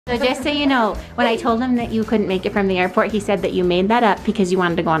So just so you know, when I told him that you couldn't make it from the airport, he said that you made that up because you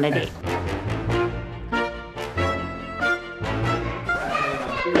wanted to go on a date.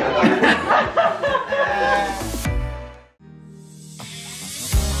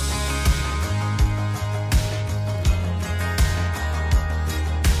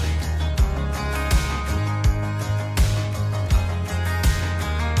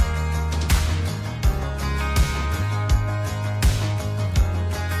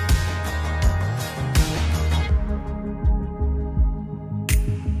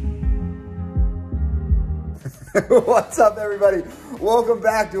 What's up, everybody? Welcome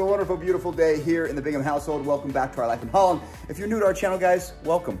back to a wonderful, beautiful day here in the Bingham household. Welcome back to our life in Holland. If you're new to our channel, guys,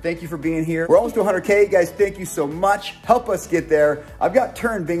 welcome. Thank you for being here. We're almost to 100K, guys. Thank you so much. Help us get there. I've got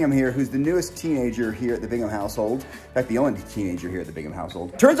Tern Bingham here, who's the newest teenager here at the Bingham household. In fact, the only teenager here at the Bingham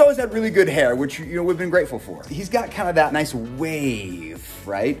household. Tern's always had really good hair, which we've been grateful for. He's got kind of that nice wave,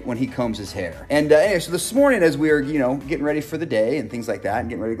 right, when he combs his hair. And anyway, so this morning, as we were, getting ready for the day and things like that, and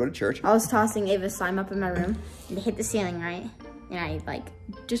getting ready to go to church, I was tossing Ava's slime up in my room, and it hit the ceiling, right? And I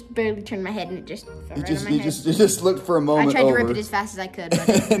just barely turned my head, and it just fell right on my head. You just looked for a moment. I tried to rip it as fast as I could,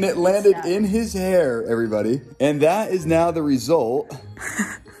 but and it landed in his hair, everybody. And that is now the result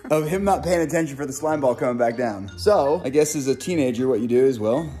of him not paying attention for the slime ball coming back down. So I guess as a teenager, what you do is,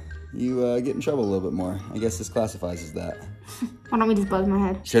 well, you get in trouble a little bit more. I guess this classifies as that. Why don't we just buzz my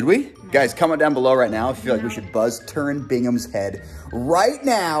head? Should we? No. Guys, comment down below right now if you feel like we should buzz Tern Bingham's head right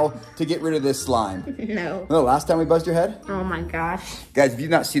now to get rid of this slime. No. The last time we buzzed your head? Oh my gosh. Guys, if you've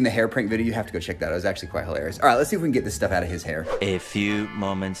not seen the hair prank video, you have to go check that out. It was actually quite hilarious. All right, let's see if we can get this stuff out of his hair. A few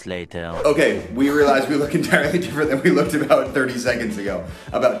moments later. Okay, we realized we look entirely different than we looked about 30 seconds ago.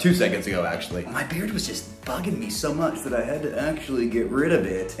 About 2 seconds ago, actually. My beard was just bugging me so much that I had to actually get rid of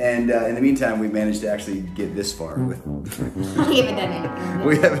it. And in the meantime, we managed to actually get this far with We haven't done anything.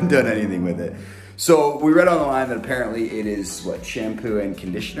 We haven't done anything with it. So we read online that apparently it is what, shampoo and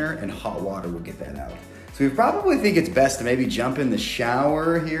conditioner and hot water will get that out. So we probably think it's best to maybe jump in the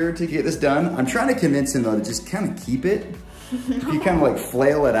shower here to get this done. I'm trying to convince him though to just kind of keep it. You kind of like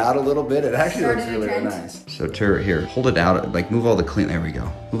flail it out a little bit. It actually looks really, really nice. So here, hold it out, like move all the clean, there we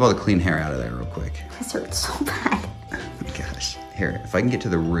go. Move all the clean hair out of there real quick. This hurts so bad. Gosh, here, if I can get to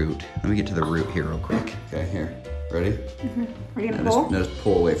the root, let me get to the root here real quick. Okay, here, ready? Mm-hmm. Are you gonna pull? Just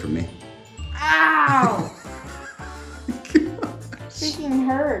pull away from me. Ow! Freaking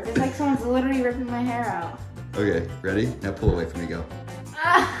hurts. It's like someone's literally ripping my hair out. Okay, ready? Now pull away from me, go.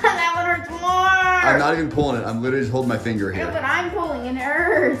 That one hurts more! I'm not even pulling it. I'm literally just holding my finger here. Yeah, but I'm pulling and it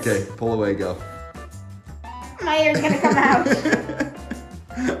hurts. Okay, pull away, go. My hair's gonna come out.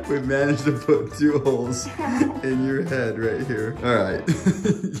 We managed to put 2 holes in your head right here. All right.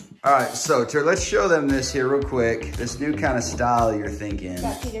 All right, so let's show them this here real quick. This new kind of style you're thinking.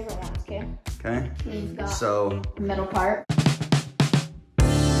 Got 2 different ones, okay? Okay. You've got so the middle part.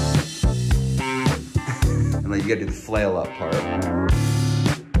 And then you gotta do the flail up part.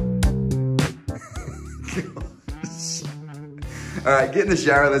 All right, get in the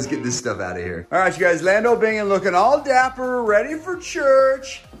shower. Let's get this stuff out of here. All right, you guys, Lando Bingham looking all dapper, ready for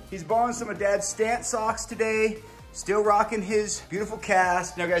church. He's borrowing some of Dad's Stant socks today. Still rocking his beautiful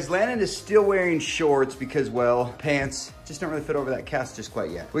cast. Now, guys, Landon is still wearing shorts because, well, pants just don't really fit over that cast just quite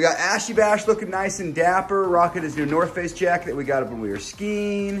yet. We got Ashy Bash looking nice and dapper, rocking his new North Face jacket that we got up when we were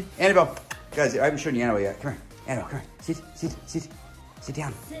skiing. Annabelle, guys, I haven't shown you Annabelle yet. Come here, Annabelle, come here. Sit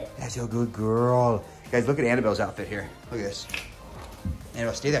down. That's a good girl. Guys, look at Annabelle's outfit here. Look at this.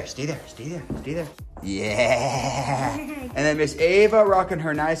 Annabelle, stay there. Yeah. And then Miss Ava rocking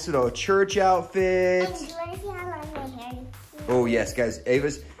her nice little church outfit. Do you want to see how long my hair is? Oh yes, guys,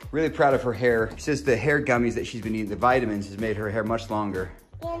 Ava's really proud of her hair. She says the hair gummies that she's been eating, the vitamins, has made her hair much longer.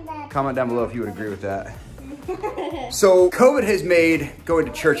 Comment down below if you would agree with that. So COVID has made going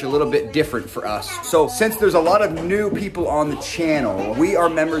to church a little bit different for us. So since there's a lot of new people on the channel, we are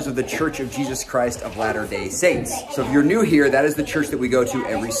members of the Church of Jesus Christ of Latter-day Saints. So if you're new here, that is the church that we go to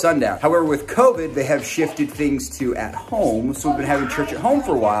every sundown. However, with COVID, they have shifted things to at home. So we've been having church at home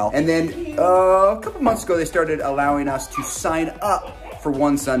for a while. And then a couple months ago, they started allowing us to sign up for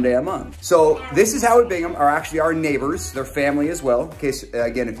 1 Sunday a month. So this is Howard Bingham are actually our neighbors, their family as well. In case,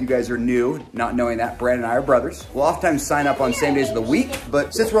 again, if you guys are new, not knowing that, Brandon and I are brothers. We'll oftentimes sign up on same days of the week,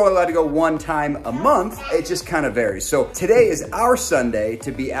 but since we're only allowed to go 1 time a month, it just kind of varies. So today is our Sunday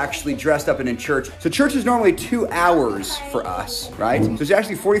to be actually dressed up and in church. So church is normally 2 hours for us, right? So it's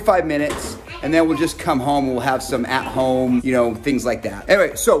actually 45 minutes. and then we'll just come home and we'll have some at home, you know, things like that.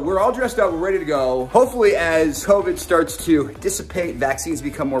 Anyway, so we're all dressed up, we're ready to go. Hopefully as COVID starts to dissipate, vaccines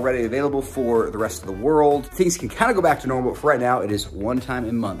become more readily available for the rest of the world, things can kind of go back to normal, but for right now, it is one time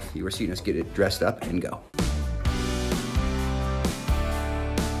a month you are seeing us get it dressed up and go.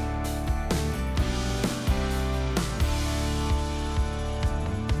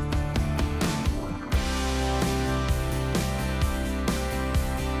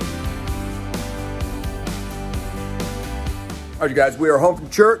 All right, you guys, we are home from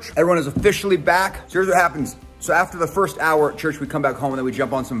church. Everyone is officially back. So here's what happens. So after the first hour at church, we come back home and then we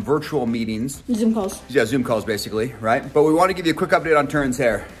jump on some virtual meetings. Zoom calls. Yeah, Zoom calls basically, right? But we want to give you a quick update on Turn's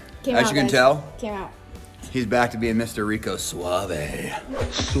hair. As you can tell, Came out. he's back to being Mr. Rico Suave.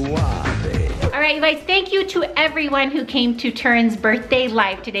 Suave. All right, you guys, thank you to everyone who came to Turn's birthday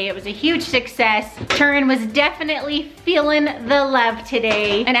live today. It was a huge success. Turn was definitely feeling the love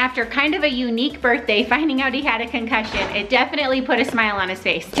today. And after kind of a unique birthday, finding out he had a concussion, it definitely put a smile on his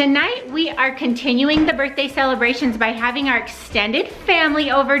face. Tonight, we are continuing the birthday celebrations by having our extended family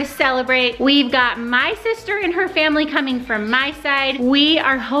over to celebrate. We've got my sister and her family coming from my side. We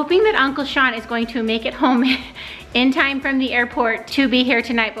are hoping that Uncle Sean is going to make it home in time from the airport to be here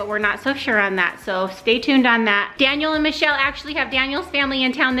tonight, but we're not so sure on that, so stay tuned on that. Daniel and Michelle actually have Daniel's family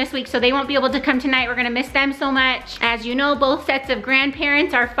in town this week, so they won't be able to come tonight. We're gonna miss them so much. As you know, both sets of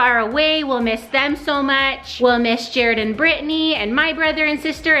grandparents are far away. We'll miss them so much. We'll miss Jared and Brittany and my brother and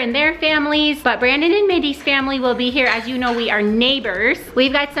sister and their families, but Brandon and Mindy's family will be here. As you know, we are neighbors.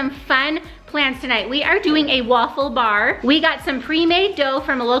 We've got some fun plans tonight. We are doing a waffle bar. We got some pre-made dough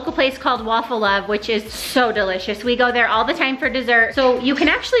from a local place called Waffle Love, which is so delicious. We go there all the time for dessert. So you can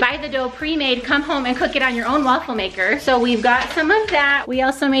actually buy the dough pre-made, come home and cook it on your own waffle maker. So we've got some of that. We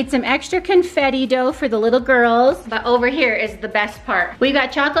also made some extra confetti dough for the little girls. But over here is the best part. We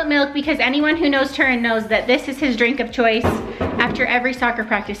got chocolate milk because anyone who knows Turin knows that this is his drink of choice. After every soccer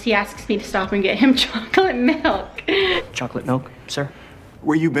practice, he asks me to stop and get him chocolate milk. Chocolate milk, sir?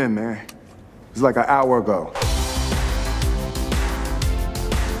 Where you been, man? It was like an hour ago.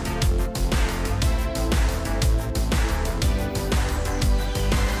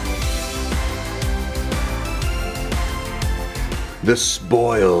 The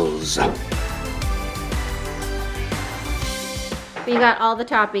spoils. We got all the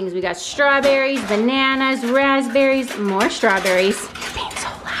toppings. We got strawberries, bananas, raspberries, more strawberries. You're being so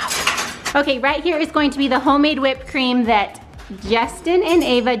loud. Okay, right here is going to be the homemade whipped cream that Justin and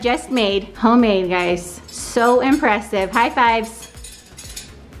Ava just made. Homemade, guys. So impressive. High fives.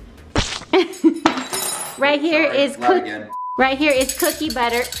 Right here is cookie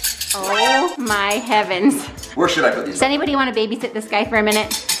butter. Oh my heavens. Where should I put these? Does anybody want to babysit this guy for a minute?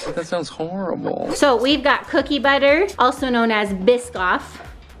 That sounds horrible. So we've got cookie butter, also known as Biscoff.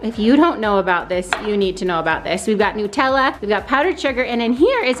 If you don't know about this, you need to know about this. We've got Nutella, we've got powdered sugar, and in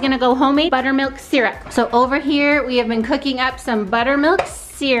here is gonna go homemade buttermilk syrup. So over here, we have been cooking up some buttermilk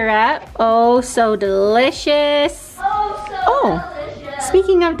syrup. Oh, so delicious. Delicious.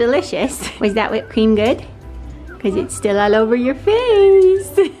 Speaking of delicious, was that whipped cream good? Because it's still all over your face.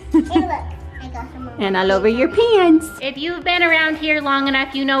 Hey, look. I got some more. And all over your pants. If you've been around here long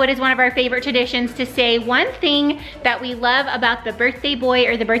enough, you know it is one of our favorite traditions to say one thing that we love about the birthday boy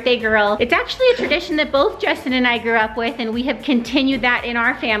or the birthday girl. It's actually a tradition that both Justin and I grew up with, and we have continued that in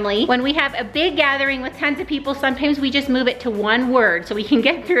our family. When we have a big gathering with tons of people, sometimes we just move it to one word so we can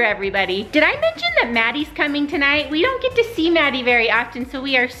get through everybody. Did I mention that Maddie's coming tonight? We don't get to see Maddie very often, so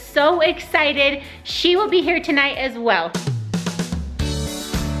we are so excited. She will be here tonight as well.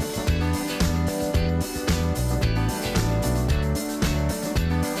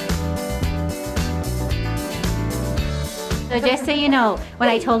 So just so you know, when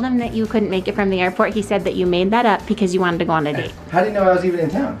I told him that you couldn't make it from the airport, he said that you made that up because you wanted to go on a date. How do you know I was even in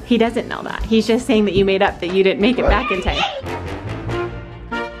town? He doesn't know that. He's just saying that you made up that you didn't make it back in time.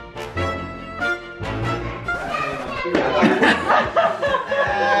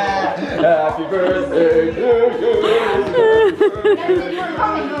 Happy birthday to you.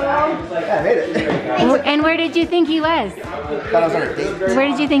 I made it. And where did you think he was? Thought I was on a date. Where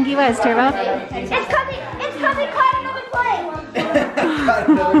did you think he was, Turbo? It's coming, caught another plane. Got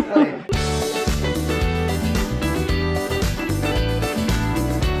another plane.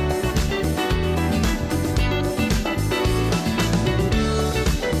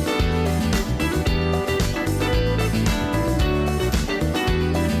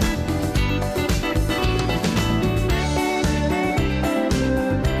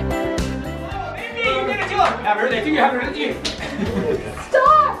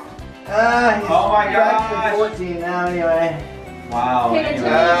 Stop! Oh my God! 14 now anyway. Wow.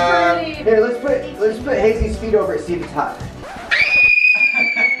 Here, let's Hazy's feet over it, see if it's hot.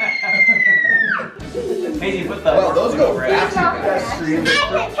 Hazy, put the. Well, those go fast.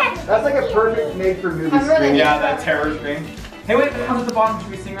 That's like a perfect made for movie screen. Yeah, that terror screen. Hey, wait, the one's at the bottom. Should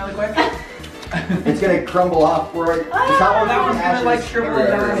we sing really quick? It's gonna crumble off for it. That one's gonna like shrivel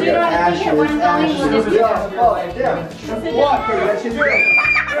down. So you don't have to hit one going, we'll just do that. Oh, yeah. What? Okay, that should do it.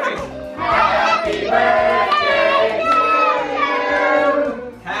 Happy birthday to you.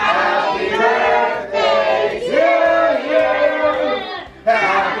 Happy birthday to you.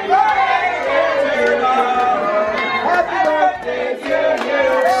 Happy birthday to you. Happy birthday to you.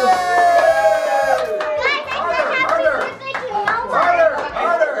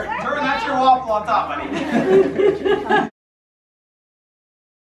 Harder. Turn, that's your waffle on top, buddy.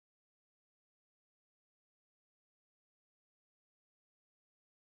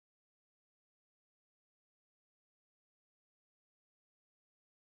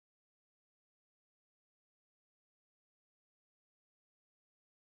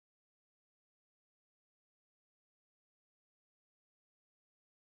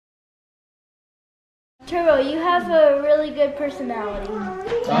 Turbo, you have a really good personality.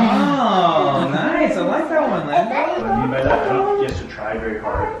 Oh, nice. I like that one, Landon. What I mean by that, I don't think he has to try very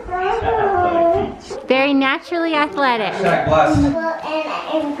hard at athletic feats. Very naturally athletic. Hashtag blessed. Well, and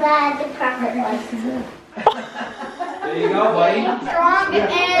I'm glad the prophet was. There you go, buddy. Strong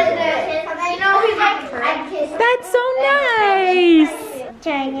and, you know, he's like, That's so nice.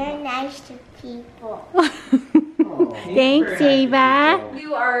 Turn, you're nice to people. Thanks, Ava.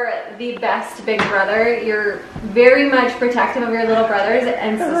 You are the best big brother. You're very much protective of your little brothers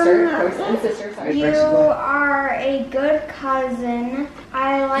and sister, sorry. You are a good cousin.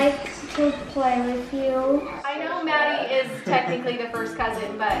 I like to play with you. I know Maddie is technically the first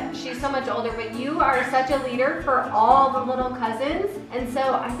cousin, but she's so much older, but you are such a leader for all the little cousins, and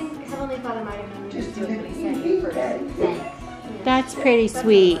so I think Heavenly Father might have known just doing what he said you first. That's pretty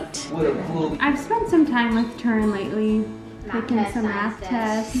sweet. I've spent some time with Turin lately, taking some math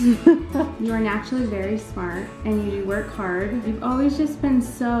tests. You are naturally very smart and you do work hard. You've always just been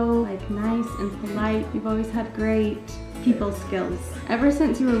so nice and polite. You've always had great people skills. Ever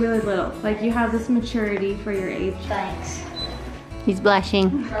since you were really little, you have this maturity for your age. Thanks. He's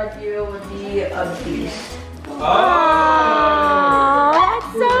blushing. You would be a beast. Oh,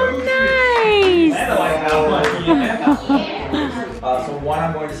 that's so nice. I like that one. So one,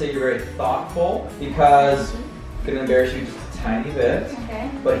 I'm going to say you're very thoughtful because I'm going to embarrass you just a tiny bit. Okay.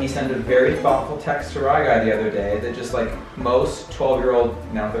 But he sent a very thoughtful text to Rye Guy the other day that just most 12-year-old,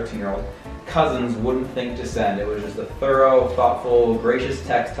 now 13-year-old cousins wouldn't think to send. It was just a thorough, thoughtful, gracious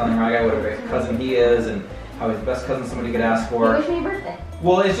text telling Rye Guy what a great cousin he is and how he's the best cousin somebody could ask for. He wished me your birthday.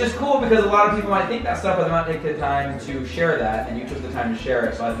 Well, it's just cool because a lot of people might think that stuff, but they might take the time to share that, and you took the time to share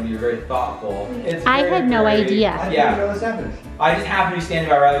it, so I think you're very thoughtful. I had no idea. Yeah. I just happened to be standing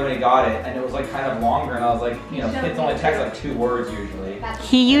by Riley when he got it, and it was kind of longer, and I was like, kids only text 2 words usually.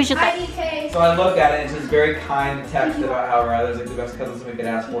 He usually... So I looked at it, and it's just very kind text about how Riley's the best cousin somebody could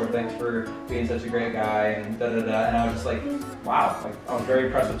ask for. Thanks for being such a great guy, and da-da-da. And I was just like, wow. I was very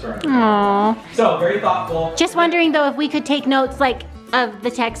impressed with her. Aww. So, very thoughtful. Just wondering though if we could take notes of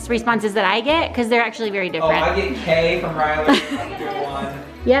the text responses that I get, because they're actually very different. Oh, I get K from Riley. That's a good one.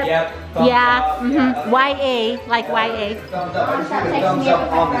 Yep. Thumbs Yeah. up. Yeah. YA, like YA. Thumbs up. I just need a thumbs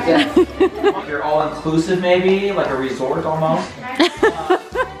up on the desk. You're all inclusive, maybe like a resort almost.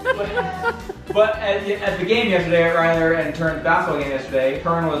 But at the game yesterday, at Ryler and Turn's basketball game yesterday,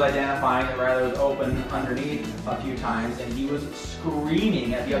 Turn was identifying that Ryler was open underneath a few times, and he was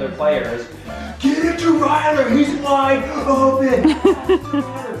screaming at the other players, "Get it to Ryler! He's wide open!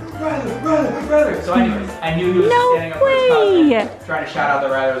 Ryler!" So anyways, I knew he was standing up for his cousin, trying to shout out that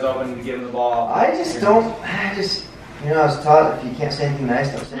Ryler was open to give him the ball. I was taught if you can't say anything nice,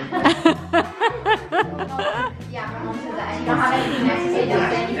 don't say anything nice.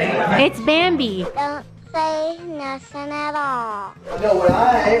 It's Bambi. Don't say nothing at all. No, when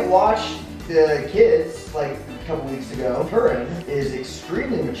I watched the kids a couple weeks ago, Turin is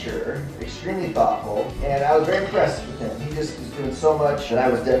extremely mature, extremely thoughtful, and I was very impressed with him. He just was doing so much that I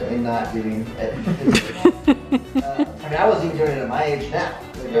was definitely not doing at his age. I wasn't even doing it at my age now.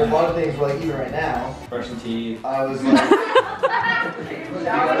 There's a lot of things even right now. Brushing teeth. I was Getting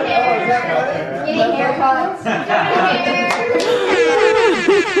haircuts.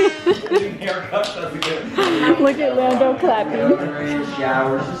 Getting haircuts, that's a good. Look at Lando clapping.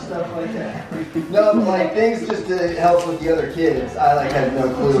 Showers and stuff like that. No, things just to help with the other kids. I had no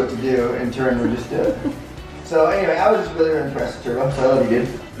clue what to do, and Turin would just do it. So anyway, I was just really impressed with Turbo, so I love you, dude.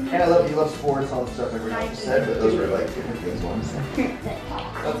 And I love you love sports, all the stuff everyone else said, but those were like different things ones.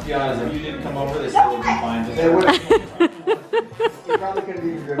 Let's be honest, if you didn't come over, they still would be fine. They would. You probably couldn't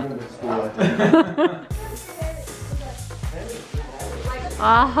even driven to school.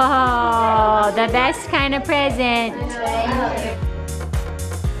 Oh, the best kind of present.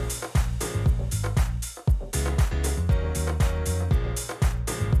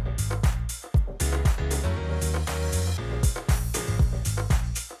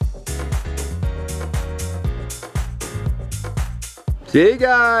 See you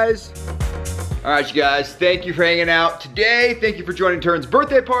guys. All right, you guys, thank you for hanging out today. Thank you for joining Turn's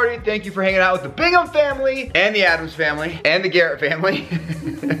birthday party. Thank you for hanging out with the Bingham family and the Adams family and the Garrett family.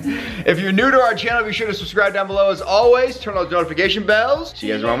 If you're new to our channel, be sure to subscribe down below as always. Turn on those notification bells. See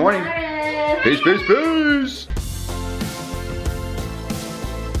you guys tomorrow morning. Peace, peace, peace.